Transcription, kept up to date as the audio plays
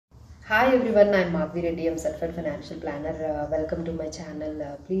Hi everyone, I'm Madhvi Reddy. I'm certified financial planner. Welcome to my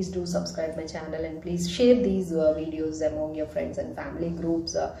channel. Please do subscribe my channel and please share these videos among your friends and family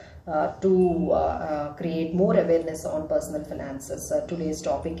groups to create more awareness on personal finances. Today's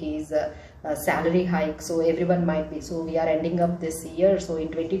topic is salary hike. So everyone might be. So we are ending up this year. So in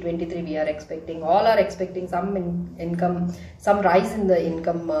 2023 we are expecting, all are expecting some income, some rise in the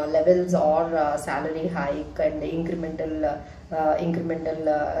income levels or salary hike and incremental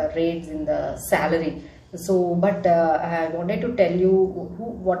rates in the salary. So but I wanted to tell you,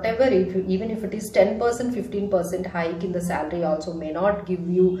 whatever, even if it is 10%, 15% hike in the salary also may not give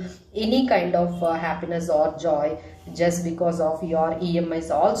you any kind of happiness or joy, just because of your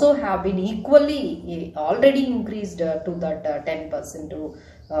EMIs also have been equally already increased to that 10% to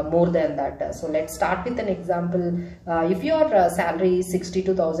more than that. So let's start with an example. If your salary is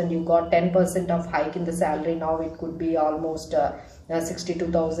 62,000, you got 10% of hike in the salary. Now it could be almost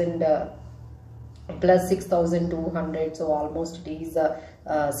 62,000 plus 6,200, so almost it is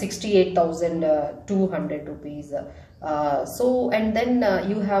 68,200 rupees. So and then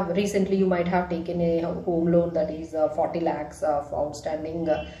you have recently, you might have taken a home loan that is 40 lakhs of outstanding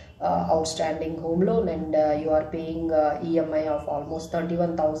home loan, and you are paying EMI of almost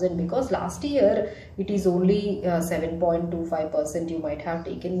 31,000, because last year it is only 7.25% you might have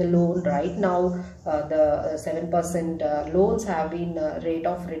taken the loan. Right now the 7% loans have been rate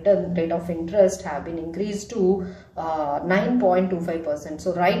of interest have been increased to 9.25%.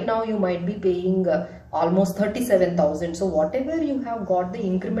 so right now you might be paying almost 37,000. so whatever you have got the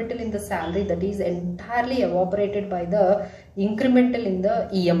incremental in the salary, that is entirely evaporated by the incremental in the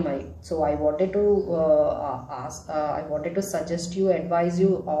EMI. So I wanted to I wanted to suggest you, advise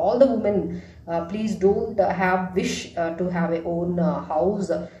you, all the women, please don't have wish to have a own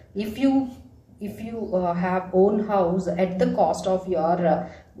house. If you have own house at the cost of your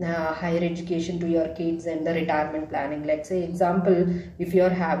higher education to your kids and the retirement planning. Let's say example, if you are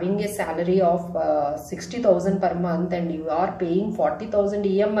having a salary of 60,000 per month and you are paying 40,000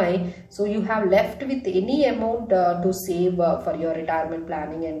 EMI, so you have left with any amount to save for your retirement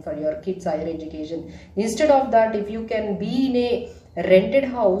planning and for your kids higher education. Instead of that, if you can be in a rented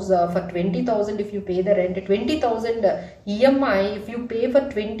house for 20,000, if you pay the rent 20,000 EMI, if you pay for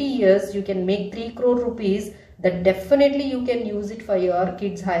 20 years, you can make 3 crore rupees. That definitely you can use it for your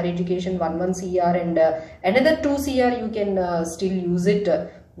kids higher education, 1 CR, and another 2 CR you can still use it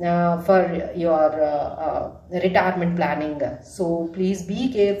for your retirement planning. So please be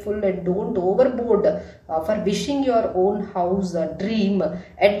careful and don't overboard for wishing your own house dream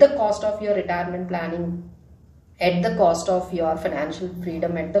at the cost of your retirement planning, at the cost of your financial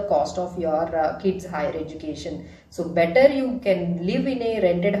freedom, at the cost of your kids higher education. So better you can live in a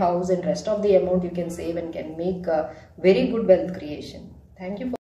rented house, and rest of the amount you can save and can make very good wealth creation. Thank you for